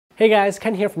Hey guys,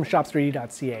 Ken here from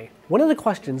Shops3D.ca. One of the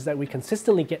questions that we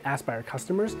consistently get asked by our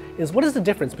customers is what is the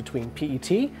difference between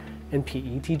PET and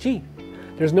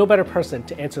PETG? There's no better person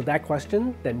to answer that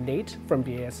question than Nate from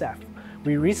BASF.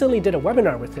 We recently did a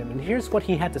webinar with him, and here's what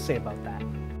he had to say about that.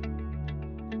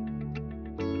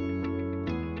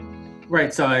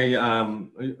 Right, so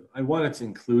I wanted to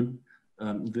include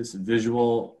this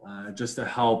visual just to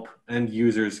help end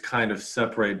users kind of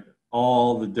separate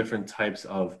all the different types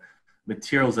of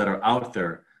materials that are out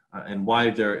there and why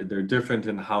they're different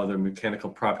and how their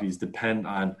mechanical properties depend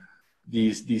on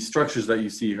these structures that you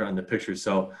see here on the picture.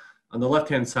 So on the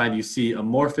left-hand side, you see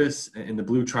amorphous in the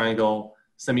blue triangle,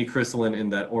 semi-crystalline in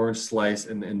that orange slice,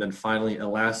 and then finally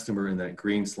elastomer in that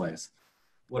green slice.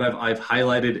 What I've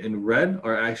highlighted in red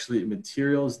are actually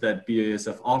materials that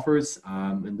BASF offers,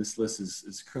 and this list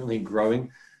is currently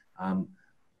growing.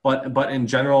 But in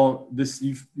general,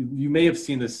 you may have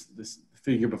seen this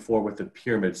figure before with the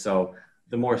pyramid. So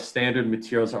the more standard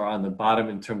materials are on the bottom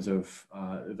in terms of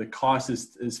the cost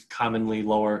is commonly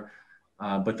lower,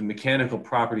 but the mechanical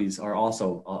properties are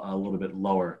also a little bit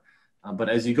lower. But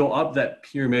as you go up that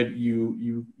pyramid,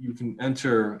 you can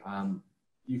enter.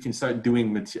 You can start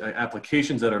doing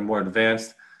applications that are more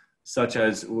advanced, such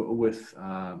as with,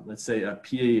 let's say,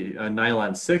 a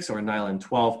nylon 6 or a nylon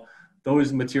 12.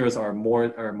 Those materials are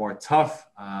more tough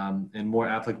and more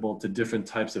applicable to different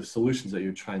types of solutions that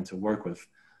you're trying to work with.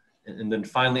 And then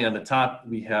finally, on the top,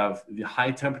 we have the high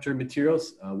temperature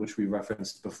materials, which we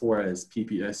referenced before as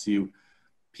PPSU,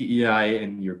 PEI,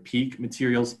 and your PEEK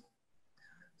materials.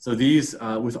 So these,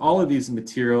 with all of these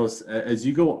materials, as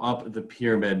you go up the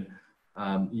pyramid,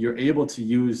 you're able to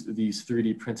use these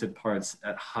 3D printed parts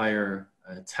at higher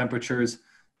temperatures,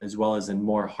 as well as in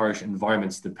more harsh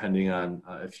environments, depending on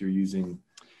if you're using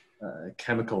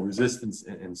chemical resistance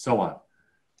and so on.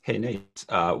 Hey, Nate,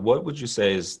 what would you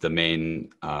say is the main,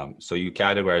 so you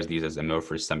categorize these as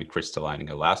amorphous, semi-crystalline, and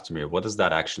elastomer. What does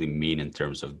that actually mean in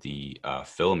terms of the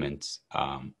filament,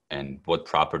 and what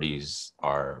properties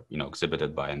are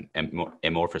exhibited by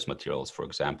amorphous materials, for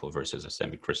example, versus a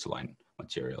semi-crystalline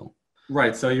material?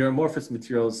 Right, so your amorphous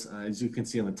materials, as you can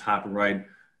see on the top right,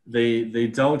 they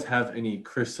don't have any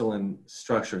crystalline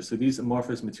structure. So these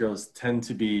amorphous materials tend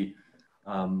to be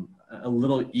a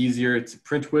little easier to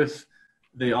print with.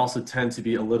 They also tend to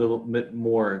be a little bit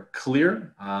more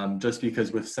clear, just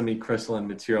because with semi-crystalline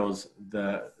materials,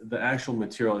 the actual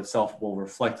material itself will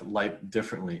reflect light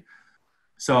differently.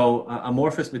 So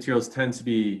amorphous materials tend to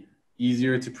be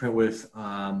easier to print with,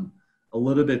 a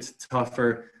little bit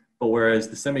tougher. But whereas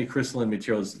the semi-crystalline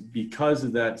materials, because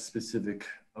of that specific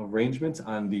arrangement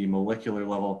on the molecular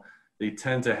level, they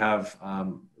tend to have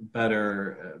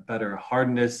better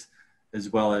hardness as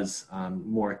well as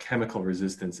more chemical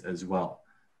resistance as well.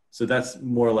 So that's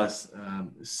more or less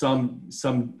some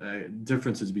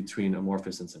differences between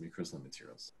amorphous and semi-crystalline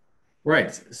materials.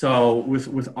 Right. So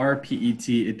with our PET,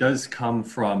 it does come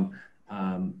from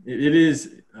it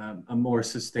is a more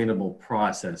sustainable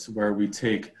process where we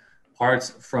take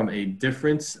parts from a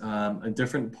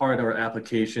different part of our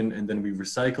application, and then we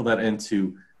recycle that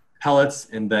into pellets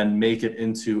and then make it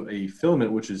into a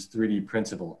filament, which is 3D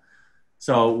printable.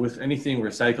 So with anything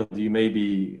recycled, you may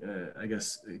be, I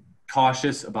guess,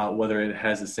 cautious about whether it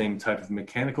has the same type of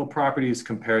mechanical properties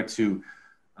compared to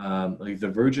like the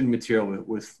virgin material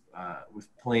with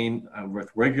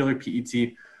regular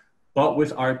PET. But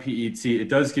with our PET, it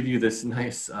does give you this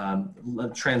nice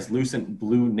translucent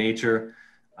blue nature.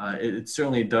 It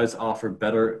certainly does offer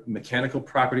better mechanical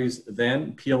properties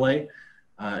than PLA.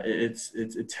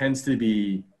 It tends to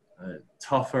be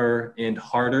tougher and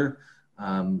harder.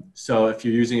 So if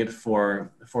you're using it for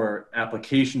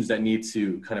applications that need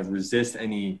to kind of resist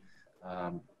any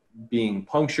being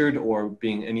punctured or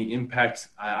being any impact,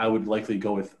 I would likely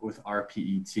go with our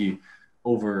PET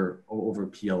over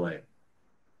PLA.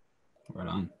 Right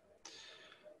on.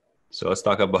 So let's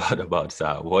talk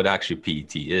about what actually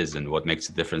PET is and what makes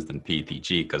a difference than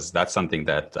PETG, because that's something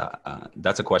that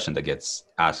that's a question that gets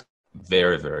asked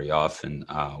very, very often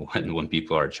when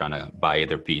people are trying to buy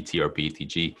either PET or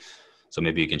PETG. So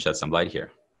maybe you can shed some light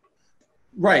here.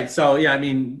 Right. So yeah, I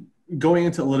mean, going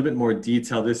into a little bit more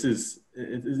detail, it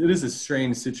is a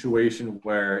strange situation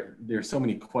where there's so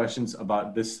many questions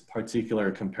about this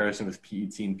particular comparison with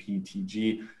PET and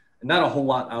PETG, and not a whole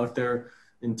lot out there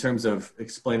in terms of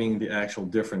explaining the actual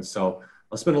difference. So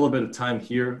I'll spend a little bit of time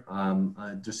here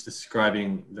just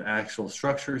describing the actual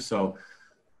structure. So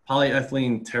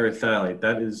polyethylene terephthalate,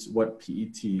 that is what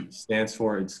PET stands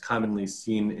for. It's commonly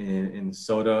seen in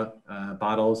soda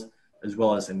bottles, as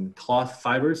well as in cloth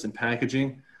fibers and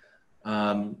packaging.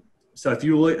 So if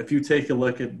you take a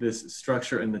look at this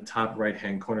structure in the top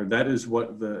right-hand corner, that is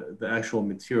what the actual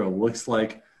material looks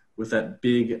like with that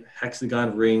big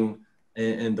hexagon ring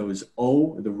and those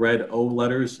the red O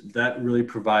letters. That really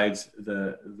provides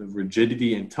the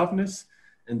rigidity and toughness.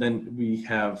 And then we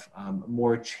have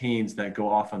more chains that go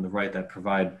off on the right that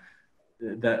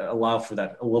allow for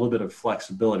that a little bit of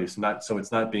flexibility. So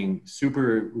it's not being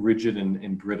super rigid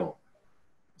and brittle.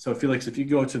 So Felix, if you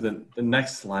go to the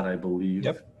next slide, I believe.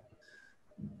 Yep.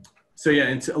 So yeah,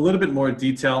 into a little bit more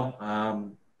detail.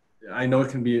 I know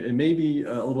it may be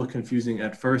a little confusing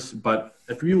at first, but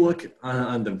if you look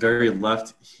on the very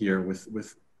left here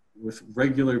with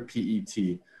regular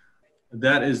PET,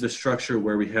 that is the structure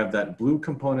where we have that blue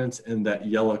component and that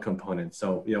yellow component.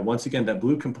 So yeah, once again, that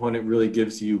blue component really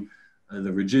gives you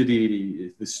the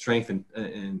rigidity, the strength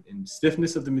and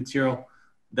stiffness of the material.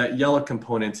 That yellow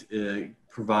component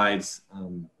provides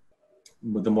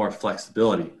the more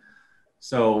flexibility.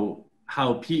 So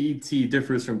how PET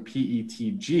differs from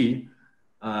PETG,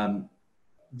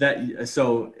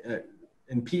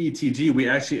 in PETG, we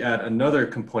actually add another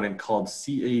component called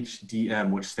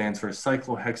CHDM, which stands for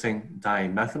cyclohexane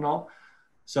dimethanol.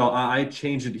 So I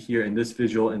changed it here in this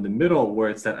visual in the middle where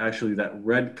it's that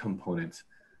red component.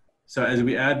 So as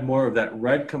we add more of that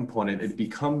red component, it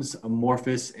becomes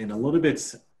amorphous and a little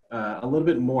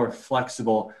bit more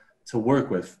flexible to work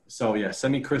with. So yeah,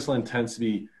 semi-crystalline tends to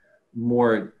be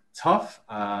more tough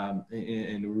and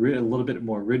a little bit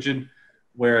more rigid.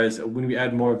 Whereas when we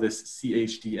add more of this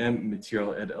CHDM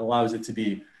material, it allows it to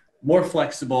be more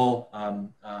flexible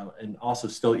and also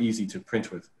still easy to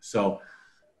print with. So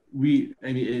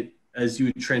as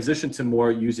you transition to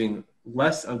more using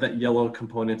less of that yellow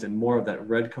component and more of that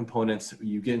red component,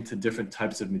 you get into different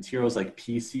types of materials like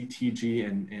PCTG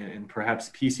and perhaps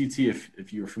PCT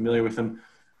if you're familiar with them.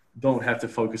 Don't have to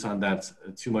focus on that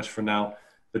too much for now,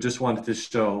 but just wanted to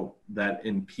show that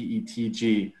in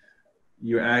PETG,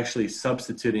 you're actually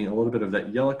substituting a little bit of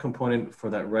that yellow component for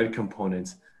that red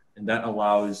component, and that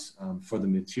allows for the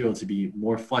material to be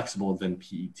more flexible than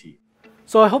PET.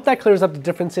 So I hope that clears up the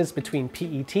differences between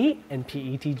PET and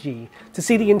PETG. To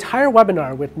see the entire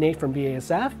webinar with Nate from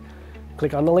BASF,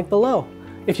 click on the link below.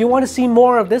 If you want to see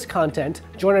more of this content,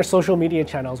 join our social media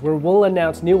channels where we'll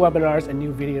announce new webinars and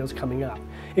new videos coming up.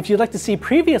 If you'd like to see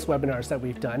previous webinars that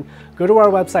we've done, go to our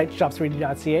website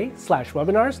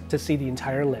shop3d.ca/webinars to see the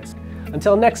entire list.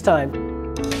 Until next time.